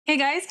Hey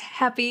guys,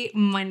 happy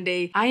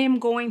Monday. I am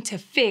going to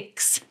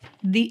fix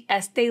the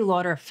Estee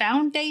Lauder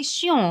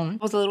foundation.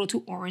 It was a little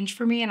too orange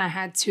for me and I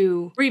had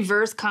to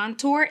reverse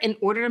contour in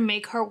order to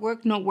make her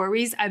work. No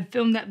worries, I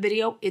filmed that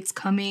video. It's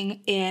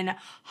coming in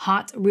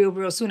hot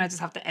real soon. I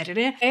just have to edit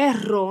it.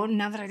 Pero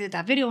now that I did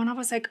that video and I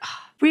was like,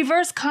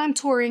 reverse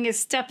contouring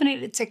is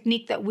definitely a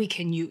technique that we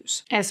can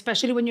use,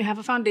 especially when you have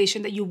a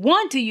foundation that you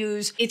want to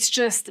use. It's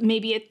just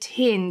maybe a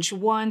tinge,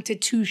 1 to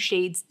 2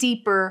 shades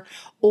deeper,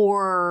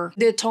 or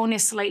the tone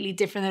is slightly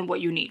different than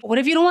what you need. What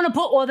if you don't want to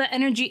put all the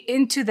energy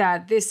into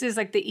that? This is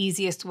like the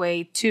easiest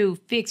way to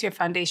fix your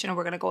foundation, and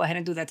we're gonna go ahead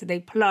and do that today.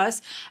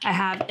 Plus, I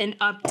have an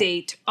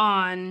update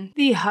on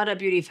the Huda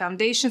Beauty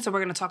foundation, so we're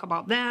gonna talk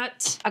about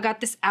that. I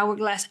got this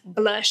Hourglass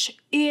blush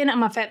in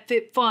my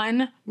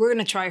FabFitFun. We're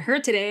gonna try her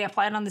today,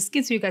 apply it on the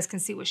skin so you guys can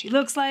see what she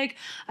looks like.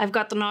 I've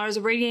got the NARS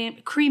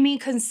Radiant Creamy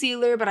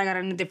Concealer, but I got it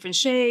in a different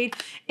shade.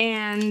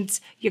 And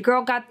your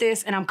girl got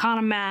this, and I'm kind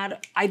of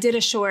mad. I did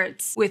a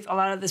shorts with a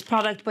lot of this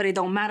product, but it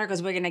don't matter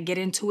because we're gonna get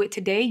into it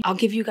today. I'll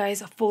give you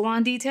guys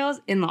full-on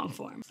details in long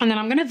form. And then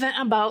I'm gonna vent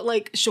about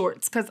like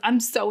shorts because I'm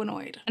so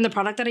annoyed. And the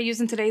product that I use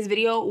in today's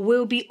video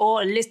will be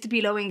all listed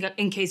below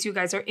in case you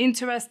guys are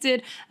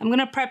interested. I'm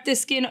gonna prep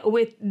this skin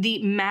with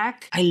the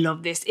MAC. I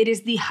love this. It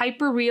is the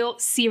Hyper Real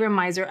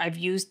Serumizer. I've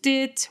used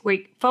it.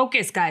 Wait,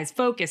 focus guys,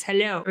 focus,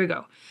 hello. Here we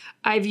go.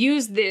 I've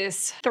used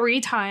this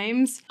 3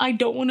 times. I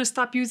don't want to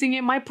stop using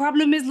it. My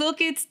problem is, look,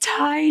 it's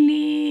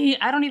tiny.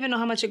 I don't even know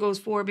how much it goes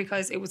for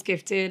because it was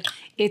gifted.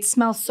 It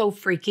smells so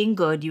freaking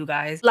good, you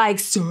guys. Like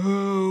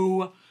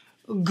so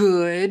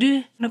good.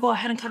 I'm gonna go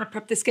ahead and kind of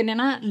prep the skin.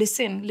 And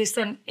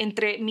listen,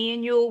 entre me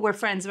and you, we're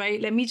friends,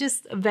 right? Let me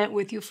just vent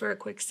with you for a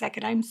quick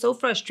second. I'm so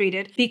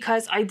frustrated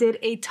because I did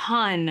a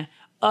ton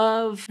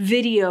of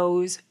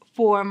videos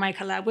for my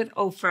collab with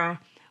Ofra,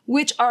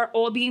 which are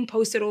all being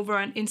posted over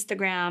on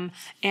Instagram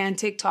and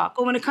TikTok.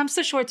 But when it comes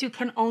to shorts, you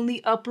can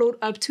only upload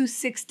up to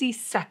 60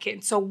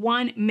 seconds, so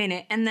 1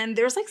 minute. And then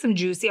there's like some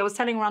juicy, I was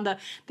telling Rhonda,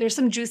 there's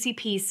some juicy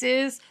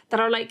pieces that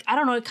are like, I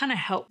don't know, it kind of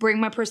helped bring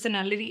my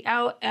personality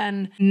out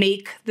and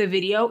make the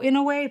video in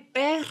a way.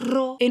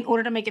 Pero in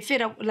order to make it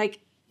fit,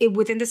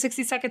 within the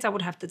 60 seconds, I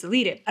would have to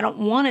delete it. I don't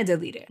want to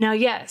delete it. Now,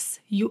 yes,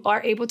 you are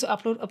able to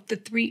upload up to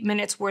 3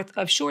 minutes worth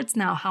of shorts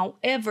now.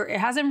 However, it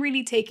hasn't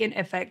really taken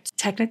effect.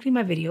 Technically,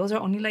 my videos are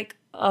only like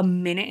a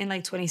minute and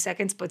like 20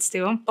 seconds, but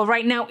still. But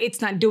right now, it's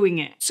not doing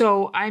it.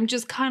 So I'm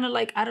just kind of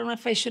like, I don't know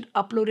if I should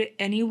upload it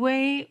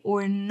anyway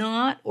or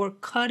not, or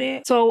cut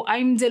it. So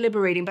I'm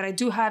deliberating, but I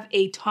do have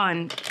a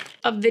ton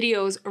of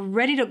videos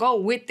ready to go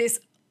with this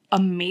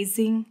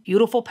amazing,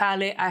 beautiful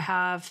palette. I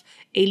have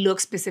a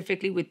look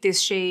specifically with this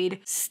shade,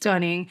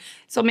 stunning.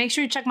 So make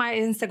sure you check my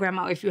Instagram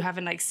out if you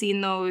haven't like seen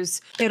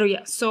those. Pero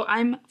yeah, so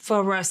I'm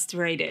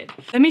frustrated.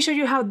 Let me show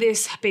you how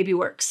this baby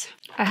works.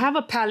 I have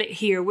a palette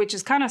here, which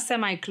is kind of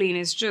semi-clean.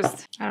 It's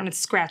just, I don't know, it's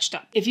scratched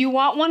up. If you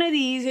want one of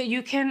these,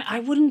 you can,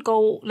 I wouldn't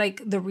go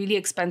like the really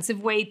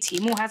expensive way.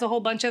 Temu has a whole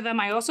bunch of them.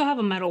 I also have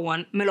a metal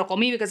one, me lo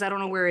comí because I don't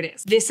know where it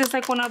is. This is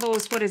like one of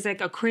those, what is like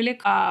acrylic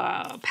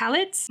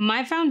palettes.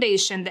 My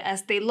foundation, the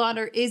Estee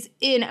Lauder, is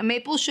in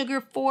Maple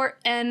Sugar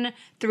 4N3.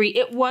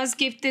 It was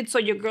gifted, so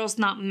your girl's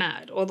not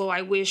mad. Although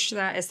I wish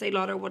that Estee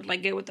Lauder would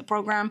like get with the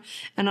program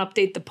and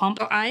update the pump.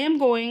 So I am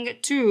going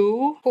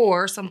to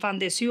pour some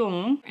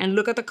foundation and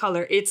look at the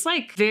color. It's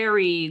like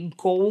very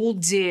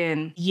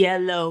golden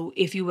yellow,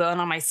 if you will.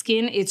 And on my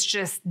skin, it's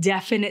just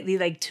definitely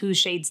like 2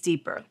 shades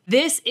deeper.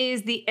 This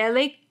is the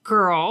LA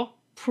Girl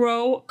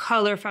Pro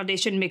Color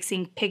Foundation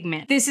Mixing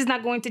Pigment. This is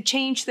not going to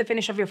change the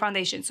finish of your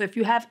foundation. So if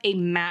you have a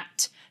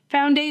matte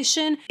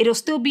foundation, it'll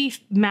still be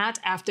matte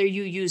after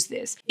you use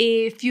this.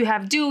 If you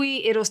have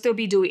dewy, it'll still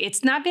be dewy.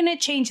 It's not gonna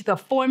change the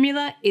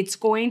formula. It's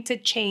going to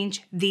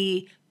change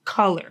the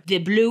color. The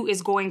blue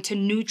is going to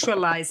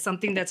neutralize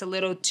something that's a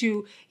little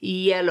too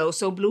yellow.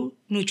 So blue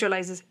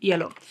neutralizes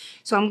yellow.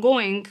 So I'm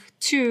going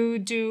to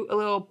do a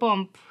little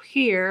pump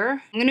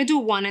here. I'm gonna do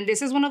 1, and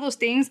this is one of those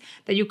things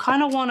that you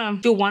kind of wanna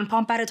do 1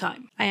 pump at a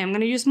time. I am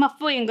gonna use my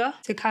finger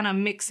to kind of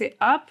mix it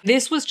up.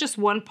 This was just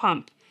 1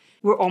 pump.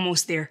 We're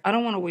almost there. I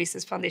don't want to waste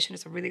this foundation.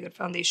 It's a really good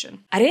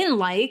foundation. I didn't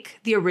like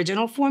the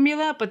original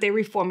formula, but they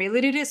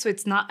reformulated it so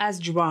it's not as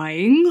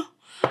drying.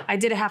 I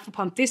did a half a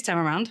pump this time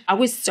around. I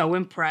was so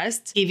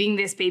impressed, giving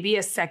this baby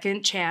a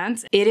second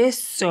chance. It is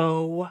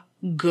so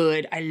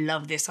good. I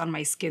love this on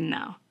my skin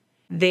now.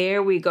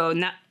 There we go.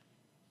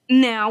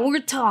 Now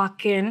we're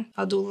talking.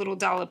 I'll do a little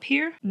dollop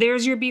here.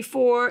 There's your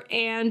before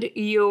and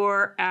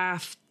your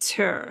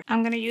after.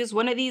 I'm gonna use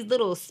one of these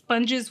little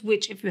sponges,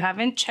 which if you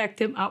haven't checked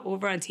them out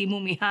over on Temu,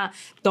 mija,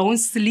 don't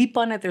sleep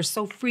on it. They're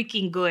so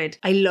freaking good.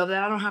 I love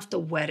that I don't have to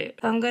wet it.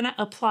 I'm gonna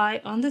apply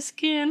on the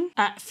skin.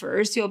 At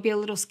first, you'll be a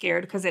little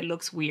scared because it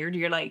looks weird.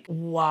 You're like,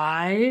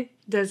 why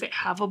does it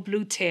have a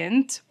blue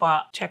tint?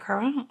 But check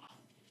her out.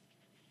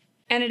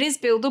 And it is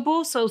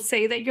buildable, so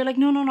say that you're like,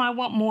 no, I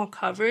want more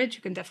coverage.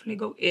 You can definitely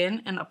go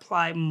in and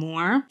apply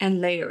more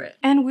and layer it.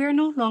 And we're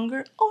no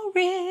longer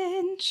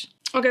orange.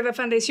 Okay, the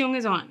foundation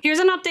is on. Here's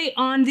an update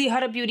on the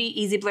Huda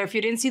Beauty Easy Blur. If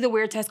you didn't see the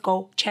wear test,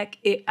 go check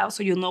it out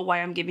so you'll know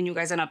why I'm giving you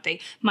guys an update.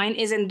 Mine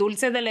is in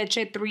Dulce de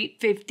Leche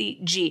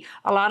 350G.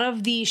 A lot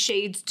of the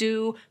shades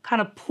do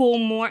kind of pull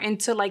more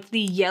into like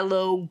the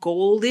yellow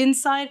golden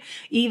side.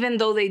 Even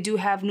though they do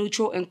have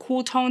neutral and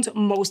cool tones,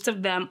 most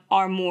of them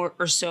are more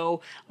or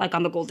so like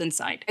on the golden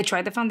side. I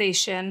tried the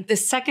foundation the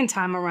second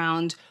time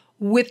around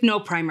with no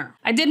primer.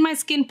 I did my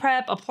skin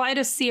prep, applied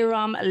a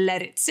serum,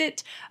 let it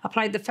sit,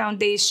 applied the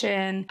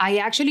foundation. I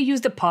actually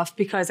used the puff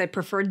because I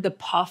preferred the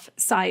puff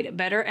side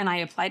better, and I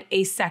applied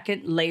a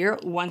second layer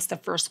once the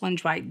first one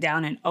dried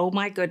down, and oh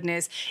my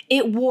goodness,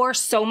 it wore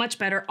so much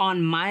better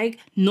on my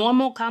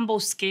normal combo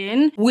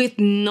skin with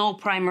no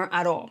primer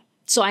at all.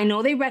 So I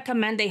know they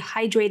recommend a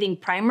hydrating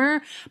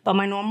primer, but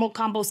my normal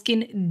combo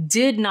skin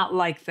did not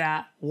like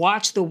that.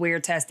 Watch the wear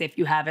test if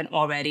you haven't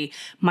already.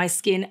 My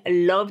skin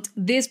loved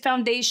this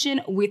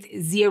foundation with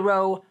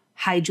zero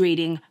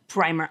hydrating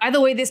primer. By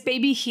the way, this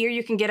baby here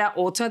you can get at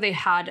Ulta. They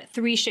had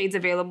 3 shades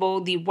available,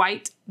 the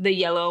white, the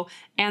yellow,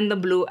 and the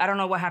blue. I don't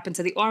know what happened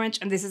to the orange,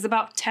 and this is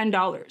about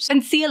 $10.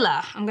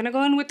 Concealer, I'm gonna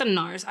go in with the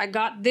NARS. I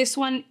got this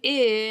one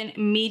in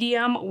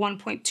medium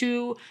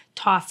 1.2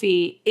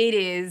 toffee. It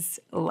is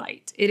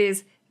light. It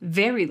is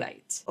very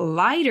light.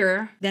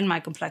 Lighter than my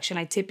complexion.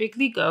 I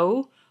typically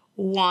go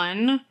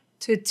 1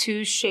 to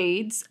 2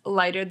 shades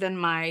lighter than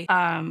my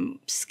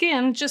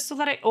skin, just so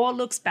that it all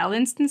looks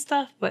balanced and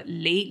stuff. But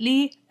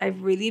lately,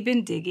 I've really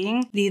been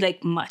digging the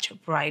like much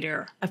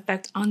brighter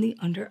effect on the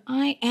under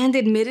eye. And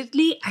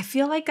admittedly, I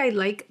feel like I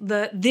like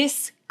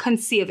this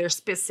concealer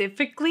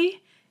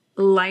specifically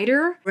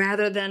lighter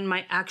rather than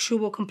my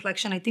actual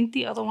complexion. I think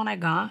the other one I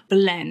got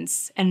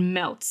blends and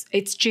melts.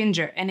 It's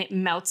ginger and it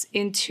melts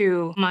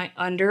into my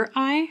under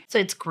eye. So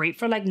it's great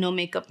for like no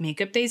makeup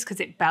days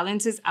because it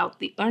balances out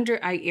the under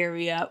eye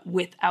area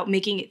without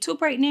making it too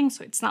brightening.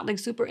 So it's not like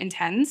super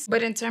intense.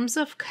 But in terms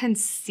of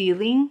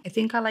concealing, I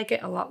think I like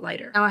it a lot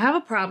lighter. Now I have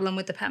a problem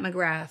with the Pat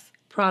McGrath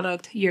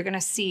product. You're gonna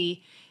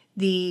see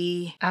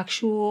the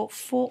actual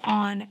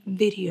full-on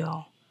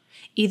video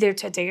either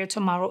today or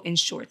tomorrow in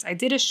shorts. I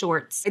did a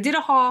shorts. I did a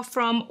haul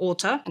from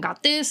Ulta. I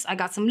got this. I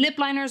got some lip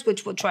liners,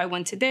 which we'll try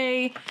one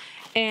today.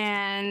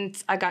 And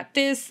I got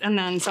this and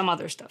then some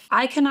other stuff.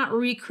 I cannot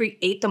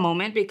recreate the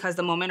moment because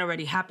the moment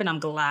already happened. I'm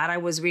glad I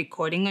was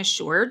recording a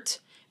short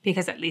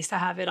because at least I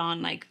have it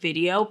on like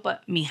video,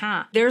 but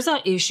mija, there's an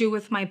issue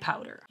with my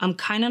powder. I'm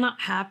kind of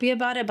not happy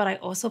about it, but I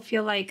also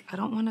feel like I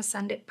don't want to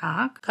send it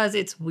back because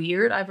it's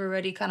weird. I've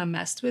already kind of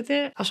messed with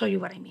it. I'll show you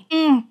what I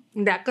mean.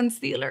 That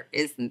concealer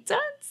is intense.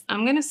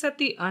 I'm gonna set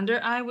the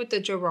under eye with the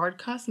Gerard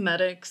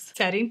Cosmetics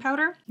setting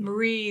powder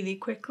really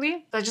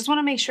quickly. I just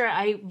wanna make sure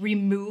I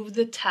remove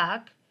the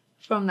tack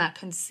from that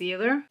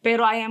concealer, but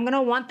I am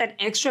gonna want that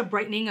extra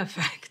brightening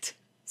effect.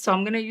 So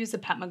I'm gonna use the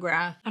Pat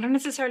McGrath. I don't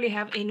necessarily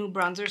have a new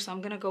bronzer, so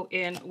I'm gonna go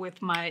in with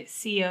my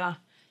Sia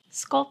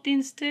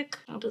sculpting stick.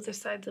 I'll do the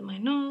sides of my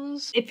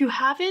nose. If you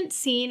haven't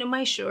seen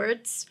my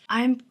shorts,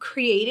 I'm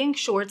creating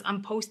shorts.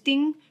 I'm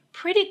posting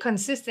pretty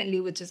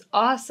consistently, which is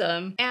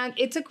awesome. And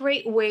it's a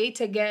great way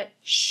to get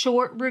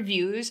short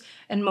reviews.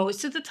 And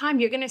most of the time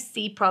you're gonna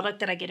see product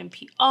that I get in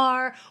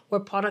PR or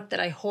product that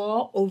I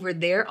haul over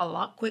there a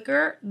lot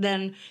quicker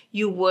than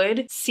you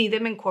would see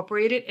them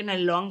incorporated in a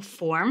long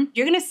form.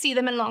 You're gonna see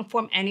them in long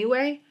form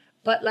anyway,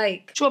 but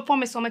like short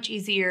form is so much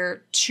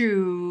easier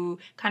to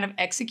kind of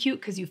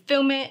execute because you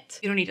film it.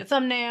 You don't need a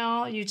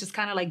thumbnail. You just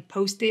kind of like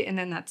post it and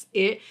then that's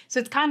it. So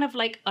it's kind of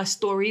like a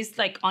stories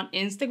like on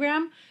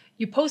Instagram.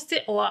 You post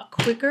it a lot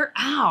quicker,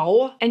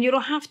 ow, and you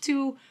don't have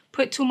to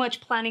put too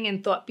much planning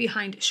and thought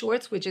behind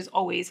shorts, which is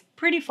always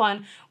pretty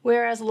fun.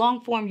 Whereas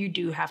long form, you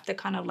do have to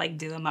kind of like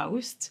do the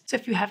most. So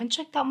if you haven't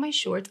checked out my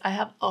shorts, I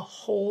have a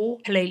whole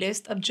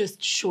playlist of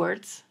just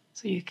shorts.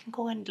 So you can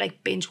go and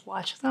like binge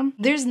watch them.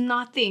 There's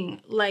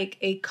nothing like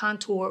a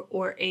contour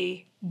or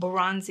a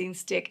bronzing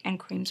stick, and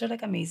creams are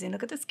like amazing.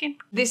 Look at the skin.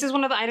 This is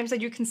one of the items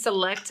that you can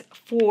select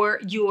for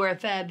your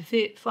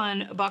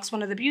FabFitFun box,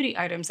 one of the beauty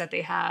items that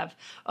they have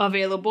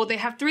available. They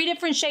have 3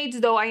 different shades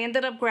though. I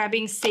ended up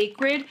grabbing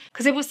Sacred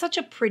because it was such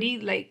a pretty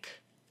like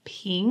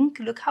pink.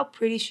 Look how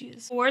pretty she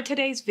is. For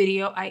today's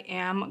video, I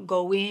am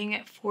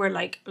going for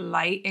like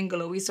light and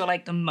glowy. So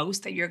like the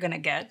most that you're gonna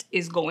get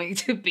is going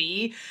to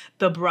be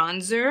the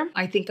bronzer.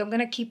 I think I'm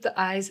gonna keep the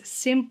eyes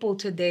simple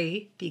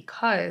today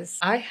because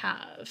I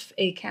have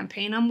a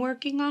campaign I'm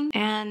working on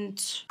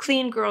and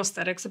clean girl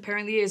aesthetics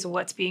apparently is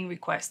what's being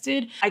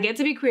requested. I get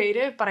to be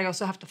creative, but I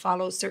also have to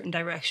follow certain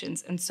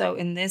directions. And so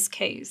in this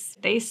case,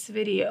 this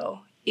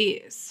video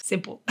is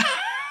simple.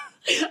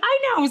 I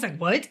know, I was like,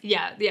 what?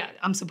 Yeah,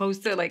 I'm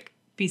supposed to like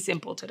be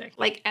simple today.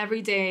 Like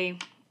everyday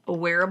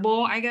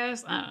wearable, I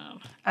guess.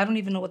 I don't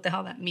even know what the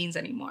hell that means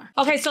anymore.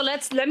 Okay, so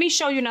let me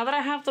show you now that I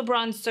have the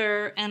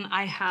bronzer and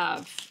I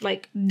have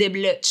like the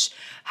blush.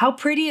 How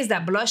pretty is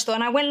that blush though?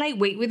 And I went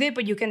lightweight with it,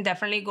 but you can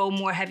definitely go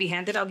more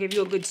heavy-handed. I'll give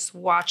you a good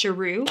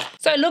swatcheroo.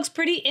 So it looks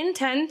pretty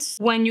intense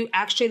when you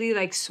actually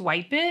like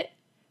swipe it.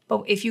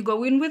 But if you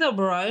go in with a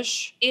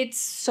brush, it's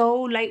so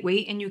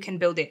lightweight and you can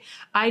build it.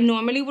 I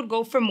normally would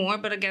go for more,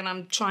 but again,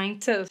 I'm trying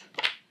to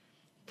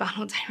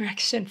follow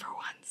direction for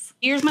once.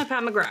 Here's my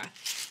Pat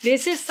McGrath.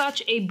 This is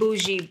such a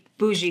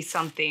bougie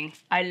something.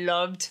 I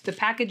loved the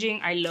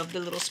packaging. I love the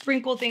little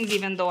sprinkle things,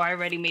 even though I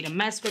already made a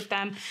mess with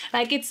them.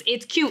 Like it's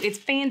cute, it's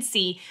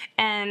fancy.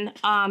 And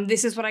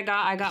this is what I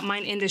got. I got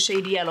mine in the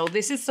shade yellow.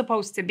 This is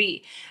supposed to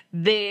be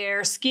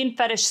their Skin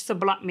Fetish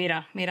Sublime.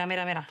 Mira.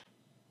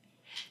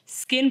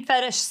 Skin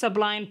Fetish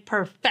Sublime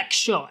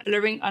Perfection.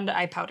 Blurring under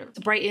eye powder.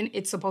 To brighten,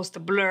 it's supposed to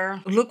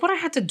blur. Look what I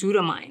had to do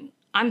to mine.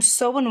 I'm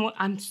so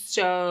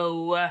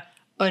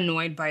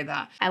annoyed by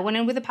that. I went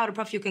in with a powder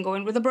puff. You can go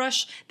in with a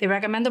brush. They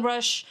recommend the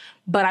brush,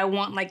 but I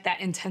want like that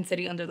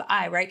intensity under the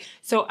eye, right?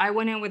 So I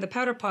went in with a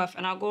powder puff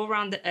and I'll go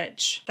around the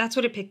edge. That's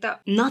what it picked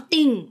up.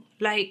 Nothing.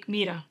 Like,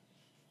 mira.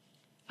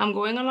 I'm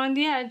going along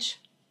the edge.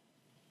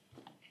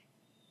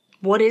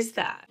 What is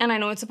that? And I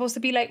know it's supposed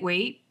to be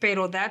lightweight,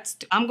 pero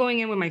I'm going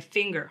in with my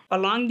finger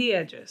along the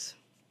edges.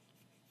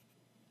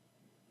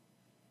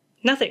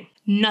 Nothing.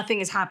 Nothing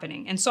is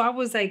happening. And so I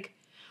was like,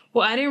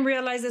 well, I didn't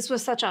realize this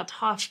was such a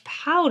tough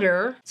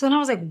powder. So then I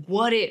was like,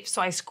 what if?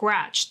 So I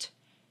scratched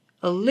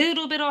a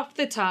little bit off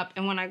the top.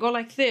 And when I go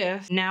like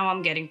this, now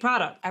I'm getting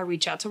product. I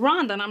reach out to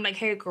Rhonda and I'm like,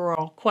 hey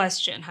girl,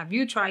 question, have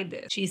you tried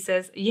this? She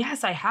says,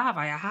 yes, I have.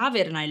 I have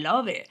it and I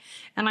love it.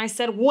 And I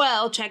said,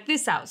 well, check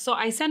this out. So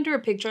I sent her a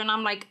picture and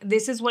I'm like,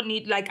 this is what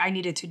I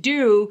needed to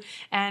do.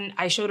 And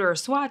I showed her a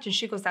swatch and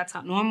she goes, that's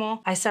not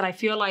normal. I said, I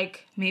feel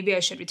like maybe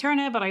I should return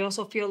it, but I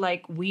also feel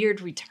like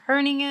weird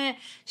returning it.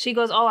 She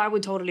goes, oh, I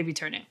would totally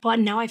return it. But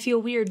now I feel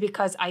weird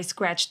because I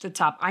scratched the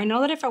top. I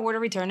know that if I were to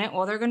return it,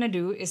 all they're gonna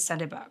do is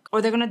send it back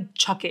or they're gonna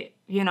chuck it.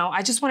 You know,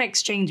 I just want to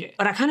exchange it,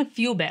 but I kind of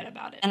feel bad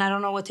about it and I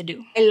don't know what to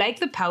do. I like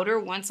the powder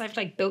once I've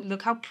like built,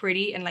 look how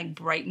pretty and like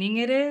brightening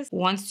it is.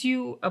 Once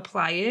you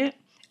apply it,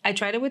 I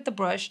tried it with the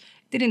brush,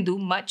 didn't do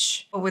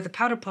much, but with the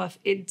powder puff,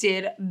 it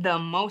did the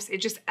most.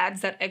 It just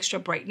adds that extra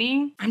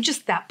brightening. I'm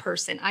just that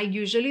person. I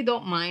usually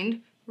don't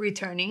mind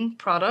returning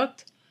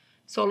product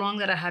so long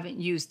that I haven't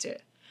used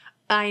it.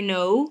 I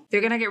know they're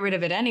gonna get rid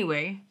of it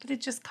anyway, but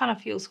it just kind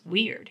of feels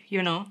weird,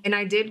 you know? And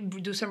I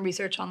did do some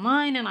research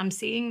online and I'm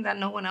seeing that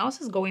no one else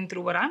is going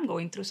through what I'm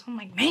going through. So I'm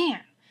like,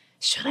 man,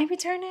 should I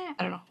return it?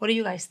 I don't know. What do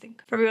you guys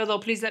think? For real though,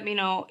 please let me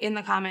know in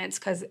the comments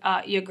because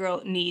your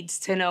girl needs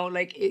to know,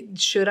 like,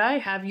 should I?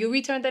 Have you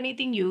returned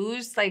anything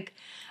used? Like,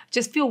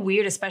 just feel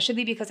weird,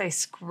 especially because I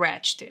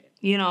scratched it,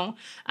 you know?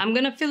 I'm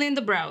gonna fill in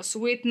the brows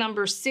with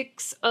number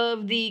 6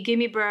 of the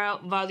Gimme Brow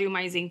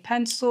Volumizing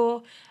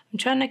Pencil. I'm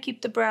trying to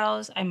keep the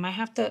brows. I might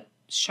have to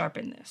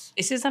sharpen this.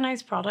 This is a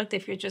nice product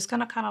if you're just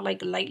gonna kind of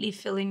like lightly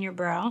fill in your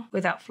brow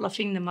without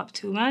fluffing them up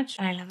too much.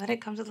 And I love that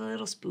it comes with a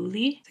little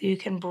spoolie so you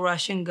can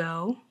brush and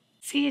go.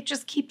 See, it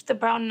just keeps the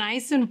brow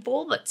nice and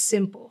full, but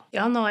simple.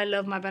 Y'all know I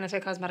love my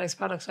Benefit Cosmetics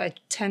products, so I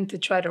tend to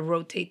try to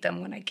rotate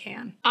them when I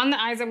can. On the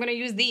eyes, I'm gonna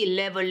use the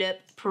Level Up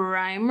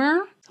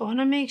Primer. So I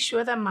wanna make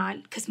sure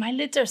that because my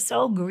lids are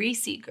so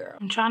greasy, girl.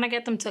 I'm trying to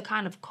get them to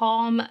kind of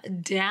calm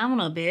down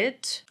a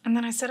bit. And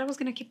then I said I was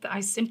gonna keep the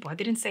eyes simple. I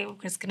didn't say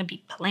it was gonna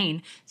be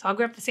plain. So I'll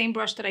grab the same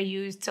brush that I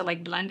used to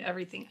like blend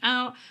everything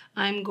out.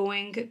 I'm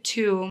going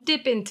to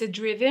dip into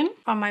Driven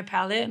from my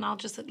palette and I'll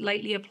just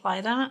lightly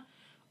apply that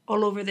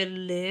all over the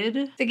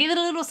lid to give it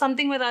a little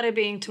something without it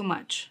being too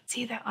much.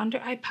 See, that under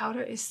eye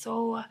powder is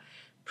so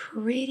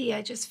pretty.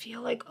 I just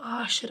feel like,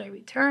 oh, should I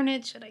return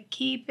it? Should I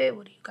keep it?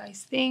 What do you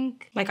guys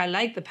think? Like, I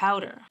like the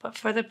powder, but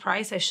for the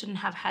price, I shouldn't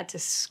have had to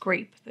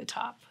scrape the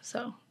top.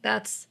 So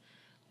that's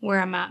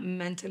where I'm at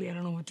mentally. I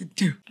don't know what to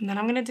do. And then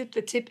I'm gonna dip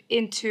the tip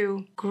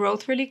into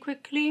Growth really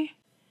quickly.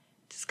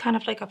 Just kind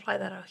of like apply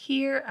that out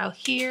here.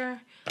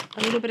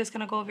 A little bit is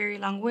gonna go a very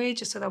long way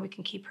just so that we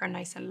can keep her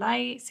nice and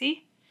light.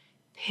 See?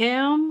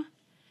 Pim,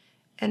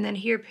 and then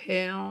here,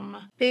 Pim.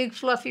 Big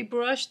fluffy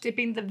brush,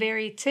 dipping the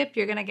very tip.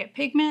 You're gonna get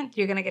pigment.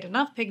 You're gonna get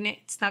enough pigment.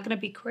 It's not gonna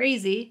be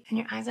crazy, and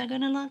your eyes are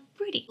gonna look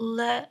pretty.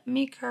 Let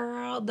me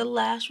curl the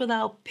lash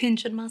without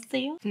pinching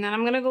myself. And then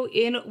I'm gonna go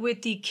in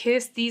with the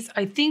Kiss. These,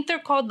 I think they're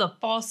called the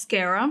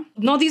Falscara.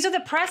 No, these are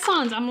the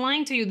press-ons. I'm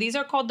lying to you. These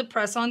are called the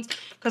press-ons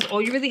because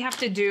all you really have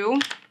to do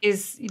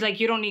is, like,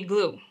 you don't need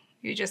glue.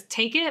 You just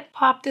take it,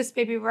 pop this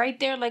baby right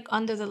there, like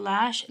under the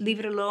lash,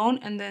 leave it alone,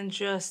 and then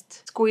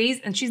just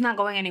squeeze, and she's not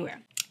going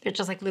anywhere. They're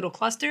just like little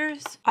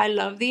clusters. I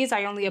love these.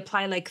 I only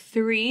apply like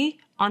 3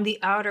 on the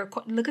outer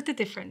corner. Look at the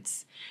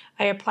difference.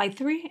 I apply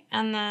 3,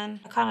 and then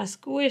I kind of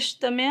squish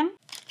them in.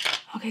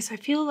 Okay, so I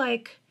feel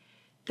like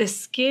the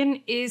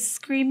skin is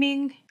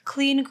screaming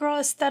clean girl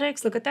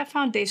aesthetics. Look at that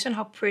foundation,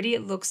 how pretty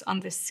it looks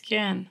on the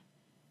skin.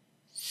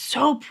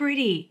 So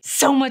pretty.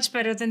 So much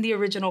better than the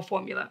original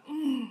formula.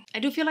 I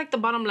do feel like the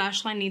bottom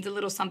lash line needs a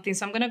little something.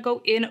 So I'm going to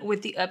go in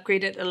with the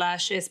Upgraded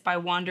Lashes by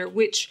Wander,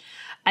 which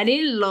I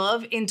didn't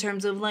love in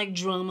terms of like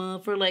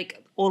drama for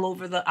like all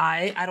over the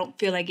eye. I don't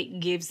feel like it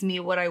gives me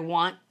what I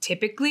want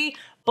typically.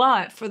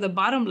 But for the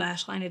bottom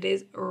lash line, it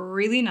is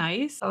really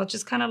nice. I'll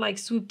just kind of like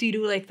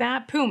swoop-dee-doo like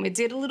that. Boom. It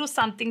did a little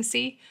something,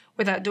 see,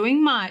 without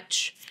doing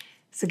much.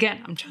 So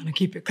again, I'm trying to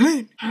keep it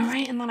clean. All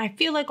right, and then I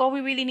feel like all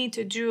we really need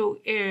to do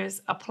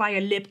is apply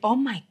a lip. Oh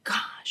my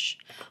gosh,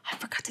 I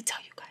forgot to tell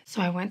you guys.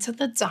 So I went to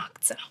the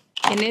doctor.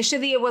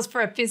 Initially, it was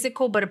for a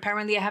physical, but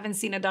apparently I haven't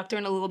seen a doctor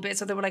in a little bit.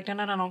 So they were like,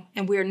 no.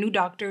 And we're new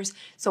doctors,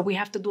 so we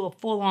have to do a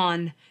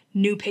full-on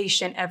new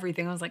patient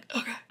everything. I was like,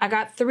 okay. I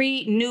got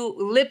 3 new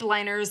lip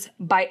liners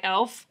by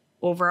e.l.f.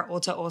 over at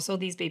Ulta. Also,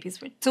 these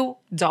babies were 2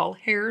 doll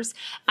hairs.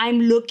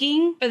 I'm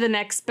looking for the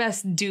next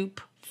best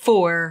dupe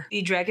for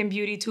the Dragon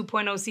Beauty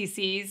 2.0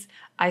 CCs.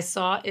 I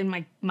saw in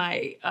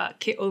my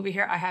kit over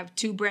here, I have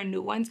 2 brand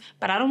new ones,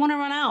 but I don't want to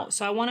run out.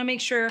 So I want to make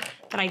sure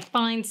that I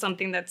find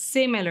something that's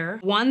similar.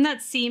 One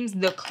that seems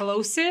the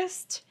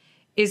closest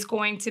is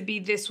going to be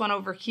this one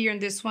over here.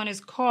 And this one is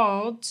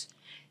called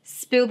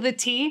Spill the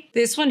Tea.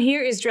 This one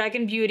here is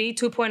Dragon Beauty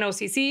 2.0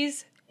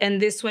 CCs.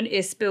 And this one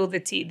is Spill the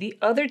Tea. The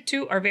other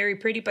 2 are very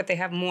pretty, but they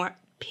have more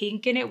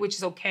pink in it, which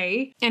is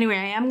okay. Anyway,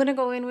 I am going to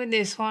go in with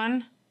this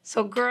one.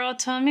 So girl,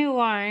 tell me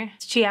why.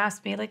 She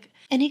asked me like,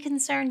 any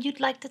concern you'd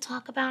like to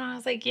talk about? And I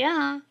was like,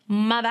 yeah,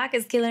 my back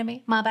is killing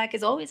me. My back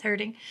is always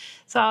hurting.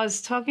 So I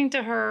was talking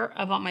to her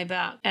about my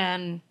back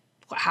and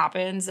what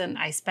happens, and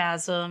I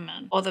spasm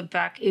and all the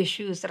back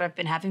issues that I've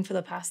been having for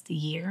the past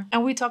year.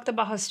 And we talked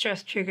about how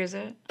stress triggers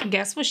it. And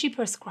guess what she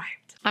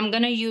prescribed? I'm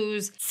gonna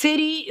use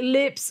City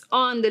Lips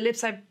on the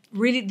lips.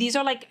 These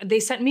are like,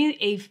 they sent me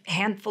a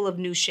handful of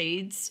new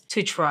shades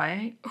to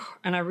try,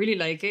 and I really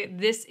like it.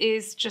 This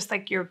is just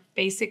like your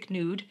basic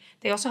nude.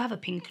 They also have a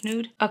pink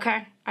nude.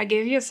 Okay, I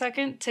gave you a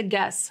second to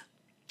guess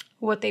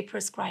what they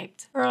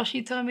prescribed. Girl,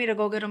 she told me to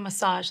go get a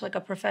massage, like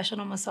a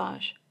professional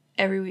massage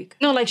every week.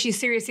 No, like she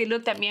seriously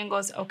looked at me and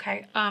goes,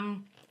 okay,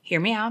 hear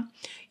me out.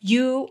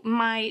 You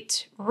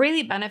might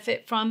really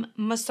benefit from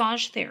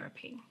massage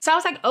therapy. So I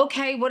was like,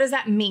 okay, what does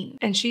that mean?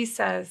 And she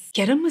says,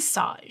 get a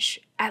massage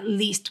at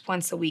least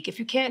once a week. If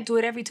you can't do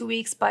it every 2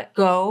 weeks, but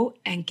go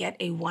and get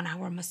a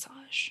 1-hour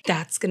massage.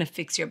 That's gonna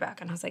fix your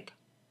back. And I was like,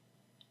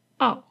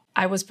 oh.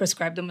 I was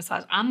prescribed a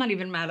massage. I'm not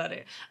even mad at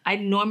it. I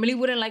normally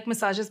wouldn't like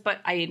massages, but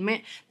I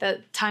admit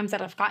that times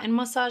that I've gotten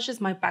massages,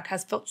 my back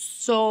has felt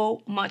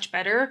so much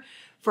better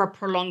for a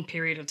prolonged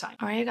period of time.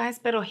 All right, guys,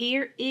 but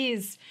here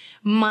is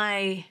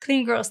my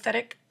clean girl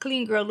aesthetic,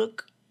 clean girl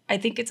look. I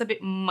think it's a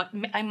bit much.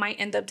 I might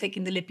end up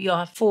taking the lippy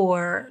off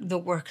for the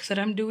work that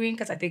I'm doing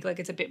because I think like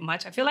it's a bit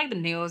much. I feel like the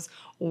nails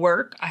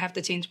work. I have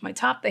to change my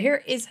top. The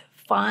hair is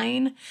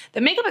fine. The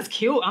makeup is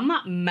cute. I'm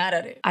not mad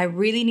at it. I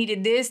really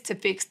needed this to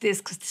fix this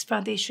because this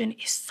foundation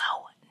is so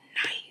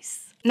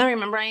nice. Now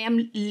remember, I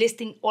am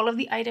listing all of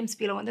the items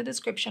below in the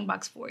description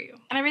box for you.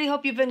 And I really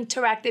hope you've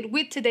interacted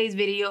with today's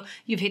video.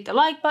 You've hit the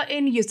like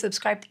button, you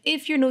subscribed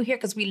if you're new here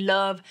because we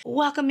love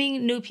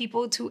welcoming new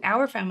people to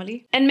our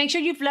family. And make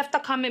sure you've left a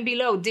comment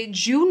below.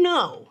 Did you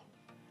know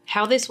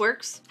how this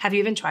works? Have you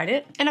even tried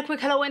it? And a quick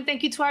hello and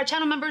thank you to our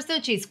channel members, the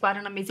Cheese Squad,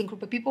 an amazing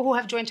group of people who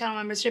have joined channel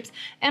memberships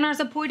and are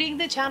supporting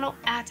the channel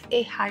at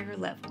a higher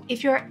level.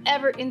 If you're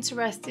ever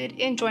interested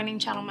in joining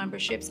channel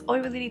memberships, all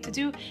you really need to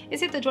do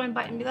is hit the join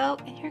button below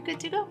and you're good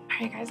to go. All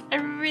right, guys, I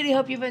really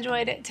hope you've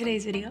enjoyed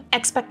today's video.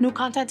 Expect new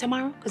content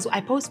tomorrow because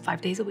I post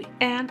 5 days a week.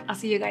 And I'll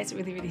see you guys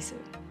really, really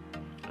soon.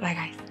 Bye,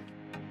 guys.